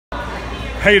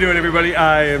How you doing, everybody?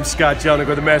 I am Scott Jelnick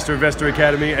with the Master Investor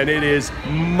Academy, and it is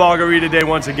Margarita Day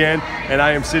once again. And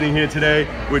I am sitting here today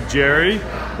with Jerry,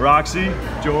 Roxy,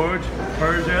 George,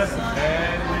 Persia,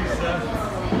 and Lisa.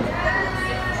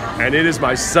 And it is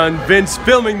my son Vince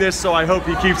filming this, so I hope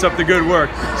he keeps up the good work.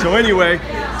 So anyway,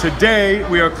 today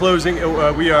we are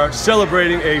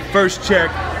celebrating a first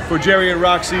check for Jerry and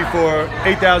Roxy for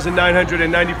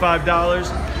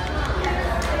 $8,995.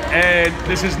 And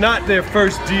this is not their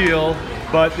first deal,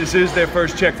 but this is their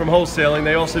first check from wholesaling.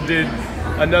 They also did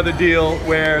another deal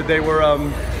where they were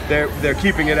they're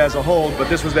keeping it as a hold, but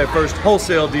this was their first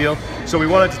wholesale deal. So we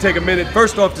wanted to take a minute,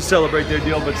 first off, to celebrate their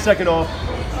deal, but second off,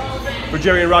 for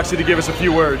Jerry and Roxy to give us a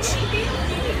few words.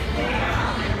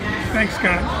 Thanks,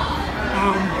 Scott.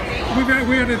 We've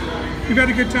had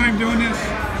a good time doing this.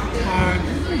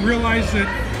 Realize that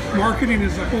marketing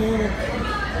is a whole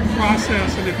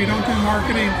process, and if you don't do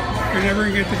marketing, you're never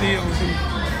going to get the deals. And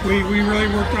we really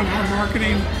worked on our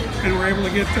marketing, and we're able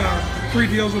to get 3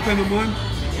 deals within a month,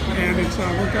 and it's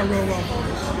worked out real well for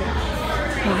us.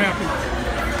 We're happy.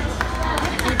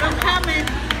 Keep them coming.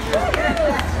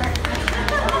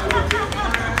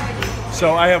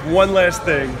 So I have one last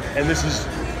thing, and this is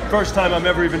the first time I'm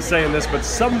ever even saying this, but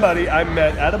somebody I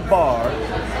met at a bar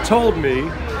told me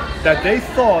that they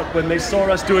thought when they saw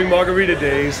us doing Margarita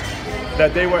Days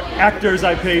that they were actors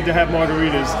I paid to have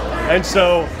margaritas. And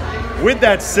so, with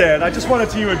that said, I just wanted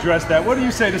to address that. What do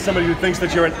you say to somebody who thinks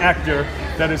that you're an actor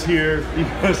that is here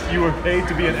because you were paid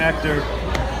to be an actor?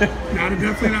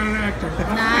 Definitely not an actor.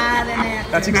 Not an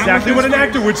actor. That's exactly what an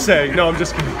actor would say. No, I'm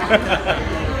just kidding.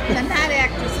 They're not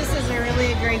actors. This is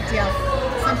really a great deal.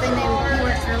 Something he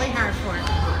works really hard for.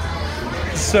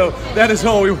 So that is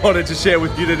all we wanted to share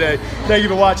with you today. Thank you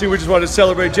for watching. We just wanted to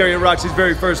celebrate Jerry and Roxy's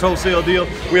very first wholesale deal.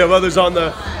 We have others on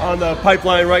the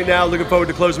pipeline right now. Looking forward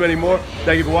to close many more.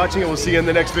 Thank you for watching, and we'll see you in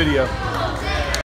the next video.